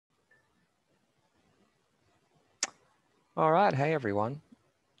All right, hey everyone.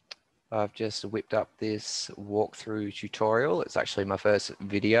 I've just whipped up this walkthrough tutorial. It's actually my first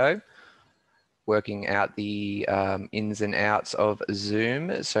video working out the ins and outs of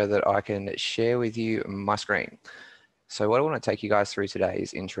Zoom so that I can share with you my screen. So what I want to take you guys through today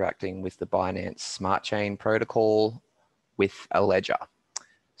is interacting with the Binance Smart Chain Protocol with a ledger.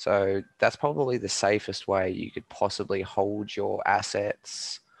 So that's probably the safest way you could possibly hold your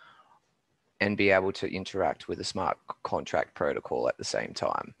assets and be able to interact with a smart contract protocol at the same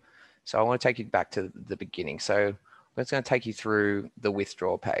time. So I want to take you back to the beginning. So I'm just going to take you through the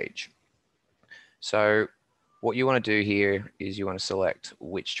withdraw page. So what you want to do here is you want to select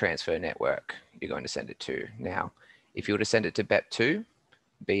which transfer network you're going to send it to. Now, if you were to send it to BEP2,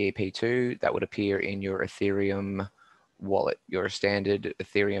 BEP2, that would appear in your Ethereum wallet, your standard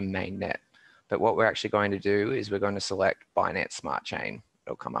Ethereum mainnet. But what we're actually going to do is we're going to select Binance Smart Chain.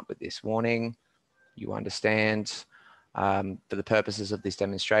 It'll come up with this warning. You understand. For the purposes of this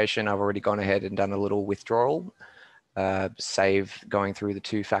demonstration, I've already gone ahead and done a little withdrawal, save going through the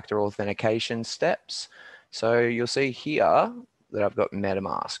two-factor authentication steps. So you'll see here that I've got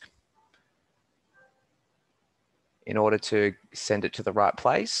Metamask. In order to send it to the right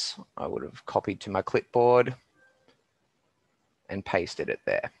place, I would have copied to my clipboard and pasted it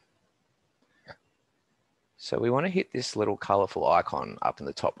there. So we want to hit this little colorful icon up in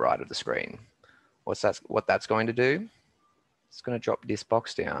the top right of the screen. What that's going to do? It's going to drop this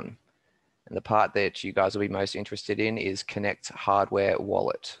box down. And the part that you guys will be most interested in is connect hardware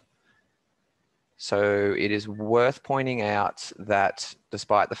wallet. So it is worth pointing out that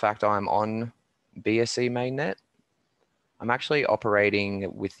despite the fact I'm on BSC mainnet, I'm actually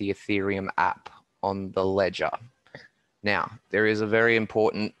operating with the Ethereum app on the ledger. Now, there is a very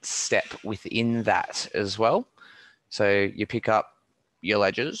important step within that as well. So you pick up your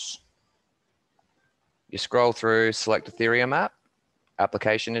ledgers, you scroll through, select Ethereum app,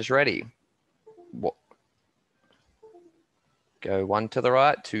 application is ready. Go one to the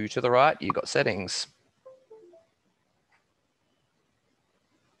right, two to the right, you've got settings.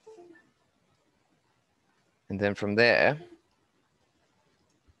 And then from there,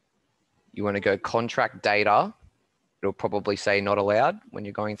 you want to go contract data. It'll probably say not allowed when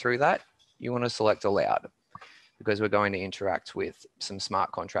you're going through that. You want to select allowed because we're going to interact with some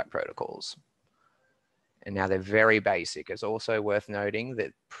smart contract protocols. And now they're very basic. It's also worth noting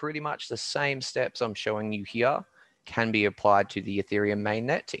that pretty much the same steps I'm showing you here can be applied to the Ethereum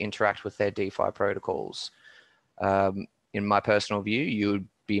mainnet to interact with their DeFi protocols. In my personal view, you would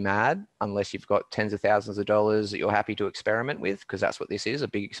be mad unless you've got tens of thousands of dollars that you're happy to experiment with, because that's what this is, a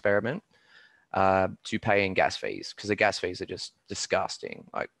big experiment, to pay in gas fees, because the gas fees are just disgusting,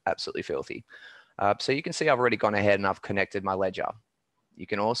 like absolutely filthy. So you can see I've already gone ahead and I've connected my ledger. You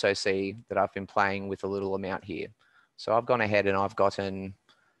can also see that I've been playing with a little amount here. So I've gone ahead and I've gotten,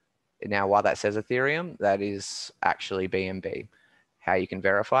 now while that says Ethereum, that is actually BNB. How you can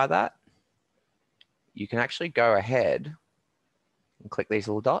verify that? You can actually go ahead and click these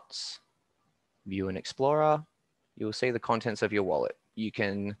little dots, view and explorer. You will see the contents of your wallet. You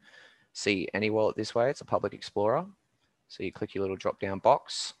can see any wallet this way. It's a public explorer. So you click your little drop down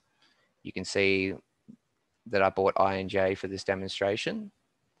box. You can see that I bought INJ for this demonstration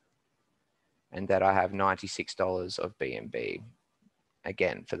and that I have $96 of BNB,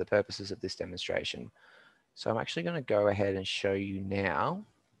 again, for the purposes of this demonstration. So I'm actually going to go ahead and show you now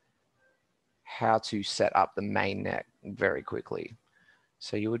how to set up the mainnet very quickly.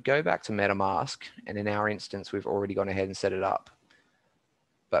 So you would go back to MetaMask, and in our instance, we've already gone ahead and set it up.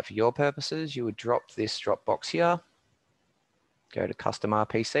 But for your purposes, you would drop this drop box here, go to custom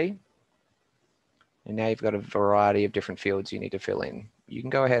RPC, and now you've got a variety of different fields you need to fill in. You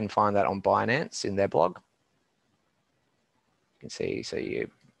can go ahead and find that on Binance in their blog. You can see, so you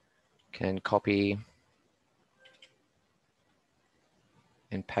can copy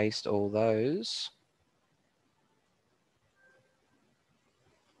and paste all those.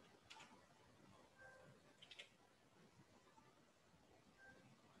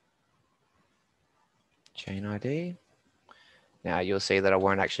 Chain ID. Now you'll see that I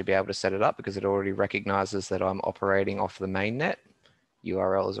won't actually be able to set it up because it already recognizes that I'm operating off the mainnet.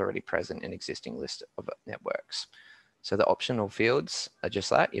 URL is already present in existing list of networks. So the optional fields are just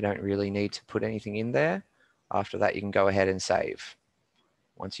that. You don't really need to put anything in there. After that, you can go ahead and save.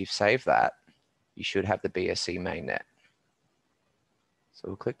 Once you've saved that, you should have the BSC mainnet. So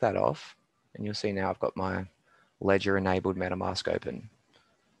we'll click that off and you'll see now I've got my ledger enabled MetaMask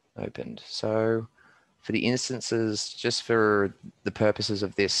opened. So for the instances, just for the purposes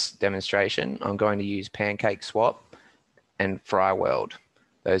of this demonstration, I'm going to use PancakeSwap and FRY.WORLD.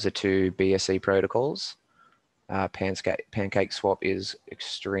 Those are two BSC protocols. Pancake Swap is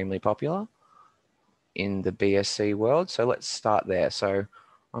extremely popular in the BSC world. So let's start there. So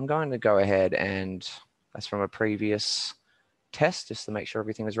I'm going to go ahead and that's from a previous test just to make sure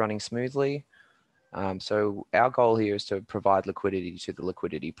everything was running smoothly. So our goal here is to provide liquidity to the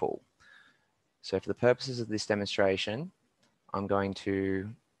liquidity pool. So for the purposes of this demonstration, I'm going to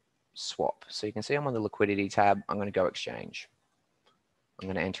swap. So you can see I'm on the liquidity tab. I'm going to go exchange. I'm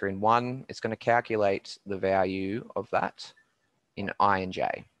going to enter in 1. It's going to calculate the value of that in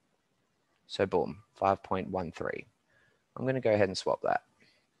INJ. So boom, 5.13. I'm going to go ahead and swap that.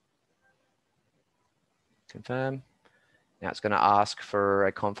 Confirm. Now it's going to ask for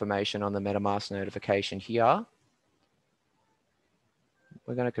a confirmation on the Metamask notification here.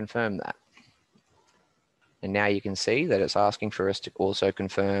 We're going to confirm that. And now you can see that it's asking for us to also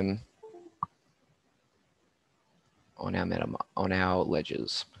confirm on our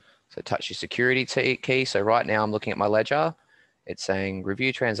ledgers. So touch your security key. So right now I'm looking at my ledger. It's saying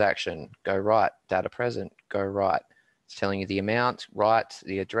review transaction, go right, data present, go right. It's telling you the amount, right,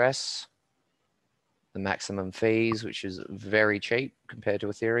 the address, the maximum fees, which is very cheap compared to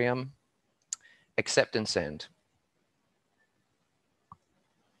Ethereum. Accept and send.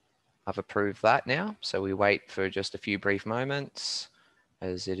 I've approved that now. So we wait for just a few brief moments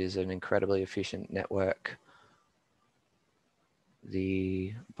as it is an incredibly efficient network.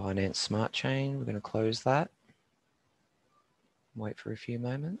 The Binance Smart Chain, we're going to close that. Wait for a few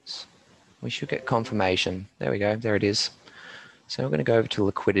moments. We should get confirmation. There we go. There it is. So we're going to go over to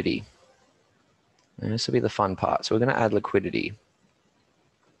liquidity. And this will be the fun part. So we're going to add liquidity.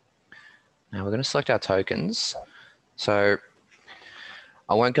 Now we're going to select our tokens. So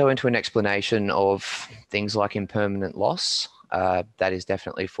I won't go into an explanation of things like impermanent loss. That is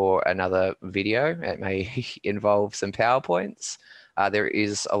definitely for another video. It may involve some PowerPoints. There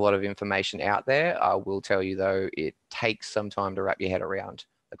is a lot of information out there. I will tell you though, it takes some time to wrap your head around.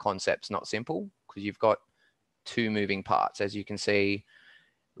 The concept's not simple because you've got 2 moving parts. As you can see,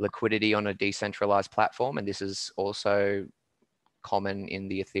 liquidity on a decentralized platform, and this is also common in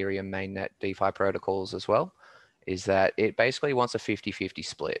the Ethereum mainnet DeFi protocols as well, is that it basically wants a 50-50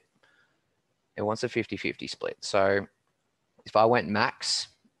 split. It wants a 50-50 split. So if I went max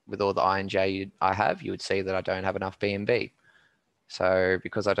with all the INJ I have, you would see that I don't have enough BNB. So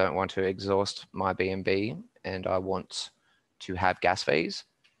because I don't want to exhaust my BNB and I want to have gas fees,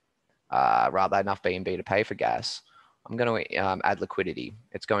 rather enough BNB to pay for gas, I'm going to add liquidity.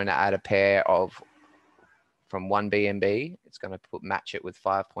 It's going to add a pair of, from 1 BNB, it's going to match it with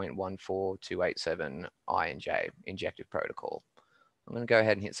 5.14287 INJ, injective protocol. I'm going to go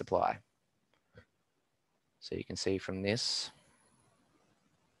ahead and hit supply. So you can see from this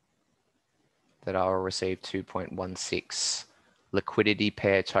that I'll receive 2.16 liquidity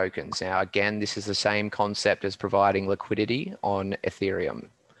pair tokens. Now, again, this is the same concept as providing liquidity on Ethereum.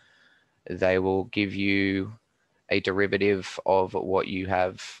 They will give you a derivative of what you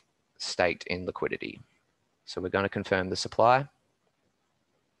have staked in liquidity. So we're going to confirm the supply.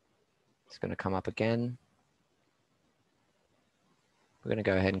 It's going to come up again. We're going to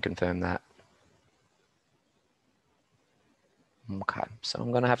go ahead and confirm that. Okay, so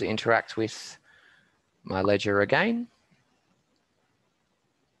I'm going to have to interact with my ledger again.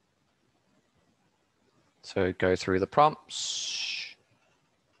 So go through the prompts,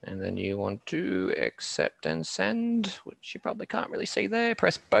 and then you want to accept and send, which you probably can't really see there.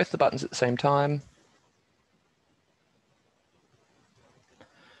 Press both the buttons at the same time.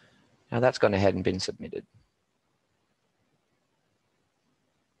 Now that's gone ahead and been submitted.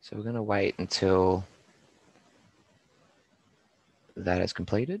 So we're going to wait until that is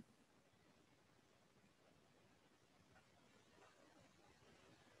completed.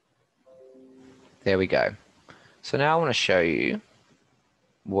 There we go. So now I want to show you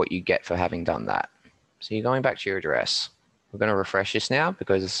what you get for having done that. So you're going back to your address. We're going to refresh this now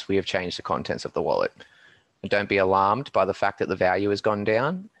because we have changed the contents of the wallet. And don't be alarmed by the fact that the value has gone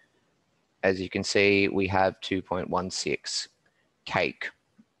down. As you can see, we have 2.16 Cake,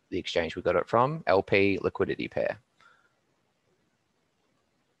 the exchange we got it from, LP liquidity pair.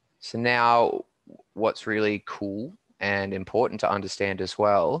 So now what's really cool and important to understand as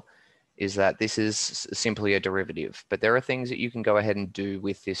well is that this is simply a derivative, but there are things that you can go ahead and do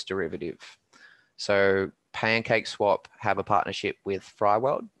with this derivative. So Pancake Swap have a partnership with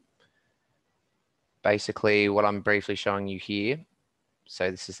FRY.WORLD. Basically what I'm briefly showing you here, so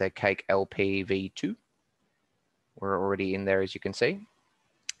this is their Cake LP V2. We're already in there, as you can see.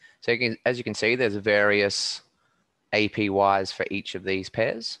 So as you can see, there's various APYs for each of these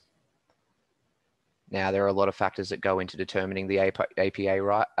pairs. Now, there are a lot of factors that go into determining the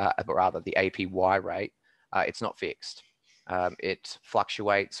the APY rate. it's not fixed. It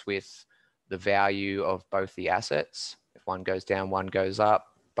fluctuates with the value of both the assets. If one goes down, one goes up,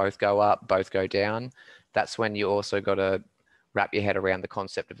 both go down. That's when you also got to wrap your head around the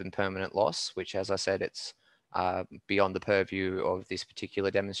concept of impermanent loss, which, as I said, it's beyond the purview of this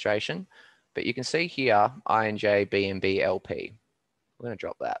particular demonstration. But you can see here, INJ-BNB LP. We're going to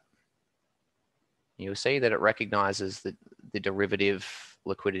drop that. You'll see that it recognizes the derivative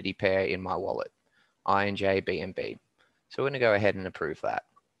liquidity pair in my wallet, INJ-BNB. So we're going to go ahead and approve that,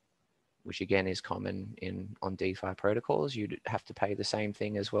 which again is common on DeFi protocols. You'd have to pay the same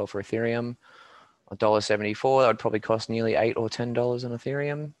thing as well for Ethereum. $1.74, that would probably cost nearly $8 or $10 on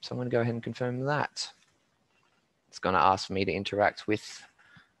Ethereum. So I'm going to go ahead and confirm that. It's going to ask for me to interact with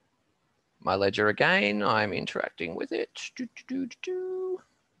my ledger again. I'm interacting with it.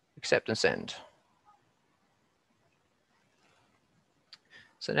 Accept and send.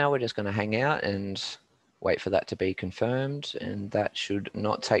 So now we're just going to hang out and wait for that to be confirmed, and that should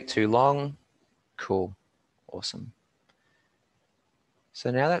not take too long. Cool. Awesome. So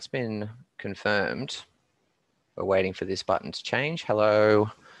now that's been confirmed, we're waiting for this button to change. Hello.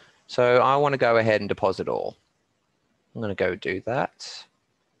 So I want to go ahead and deposit all. I'm going to go do that.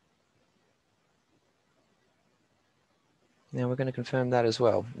 Now we're going to confirm that as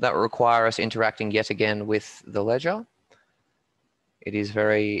well. That will require us interacting yet again with the ledger. It is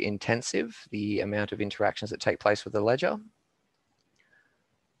very intensive, the amount of interactions that take place with the ledger.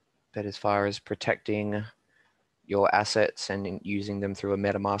 But as far as protecting your assets and using them through a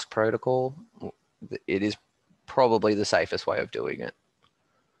Metamask protocol, it is probably the safest way of doing it.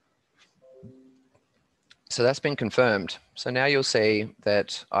 So that's been confirmed. So now you'll see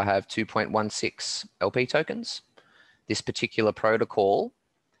that I have 2.16 LP tokens. This particular protocol,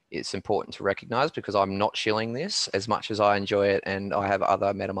 it's important to recognize because I'm not shilling this as much as I enjoy it, and I have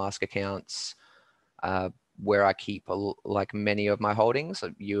other MetaMask accounts where I keep like many of my holdings.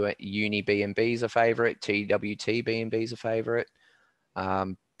 Uni-BNB is a favorite, TWT-BNB is a favorite,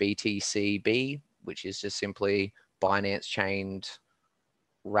 BTCB, which is just simply Binance chained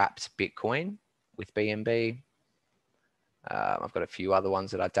wrapped Bitcoin with BNB. I've got a few other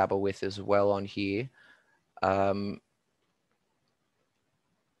ones that I dabble with as well on here.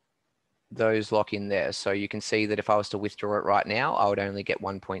 Those lock in there. So you can see that if I was to withdraw it right now, I would only get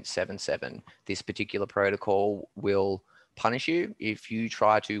 1.77. This particular protocol will punish you if you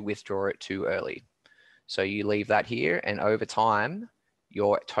try to withdraw it too early. So you leave that here, and over time,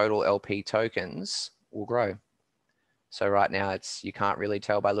 your total LP tokens will grow. So right now, you can't really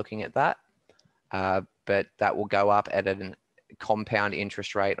tell by looking at that, but that will go up at a compound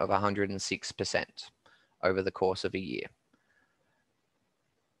interest rate of 106% over the course of a year.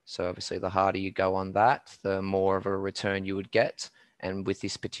 So obviously, the harder you go on that, the more of a return you would get. And with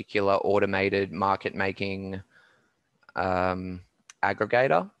this particular automated market making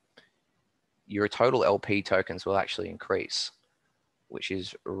aggregator, your total LP tokens will actually increase, which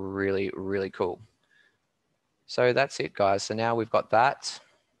is really, really cool. So that's it, guys. So now we've got that.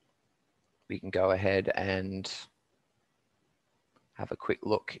 We can go ahead and have a quick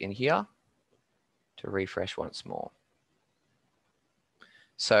look in here to refresh once more.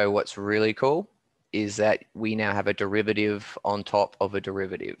 So what's really cool is that we now have a derivative on top of a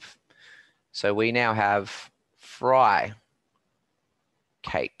derivative. So we now have FRY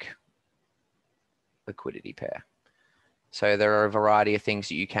cake liquidity pair. So there are a variety of things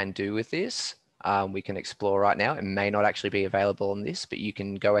that you can do with this. We can explore right now. It may not actually be available on this, but you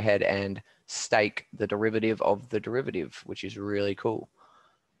can go ahead and stake the derivative of the derivative, which is really cool.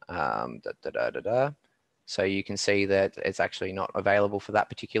 So you can see that it's actually not available for that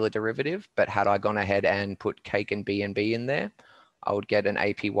particular derivative, but had I gone ahead and put cake and BNB in there, I would get an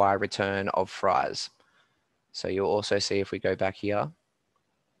APY return of FRYs. So you'll also see if we go back here,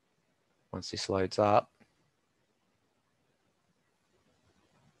 once this loads up,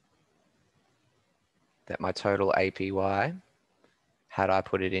 that my total APY, had I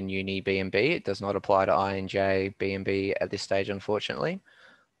put it in Uni-BNB, it does not apply to INJ-BNB at this stage, unfortunately.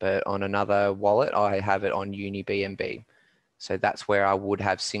 But on another wallet, I have it on Uni-BNB. So that's where I would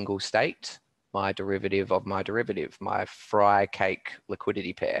have single staked my derivative of my derivative, my FRY cake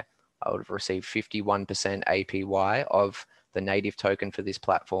liquidity pair. I would have received 51% APY of the native token for this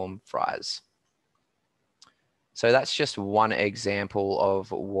platform, FRYs. So that's just one example of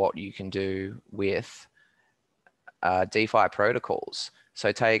what you can do with DeFi protocols.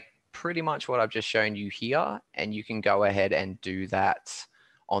 So take pretty much what I've just shown you here, and you can go ahead and do that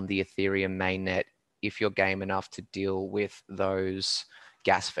on the Ethereum mainnet if you're game enough to deal with those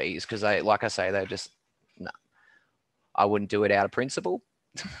gas fees. Because like I say, they're just, no, I wouldn't do it out of principle.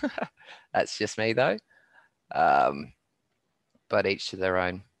 That's just me though. But each to their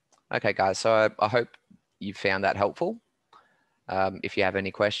own. Okay, guys, so I hope you found that helpful. If you have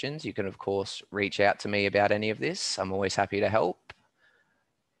any questions, you can, of course, reach out to me about any of this. I'm always happy to help.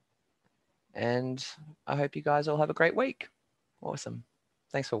 And I hope you guys all have a great week. Awesome.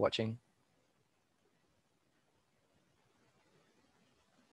 Thanks for watching.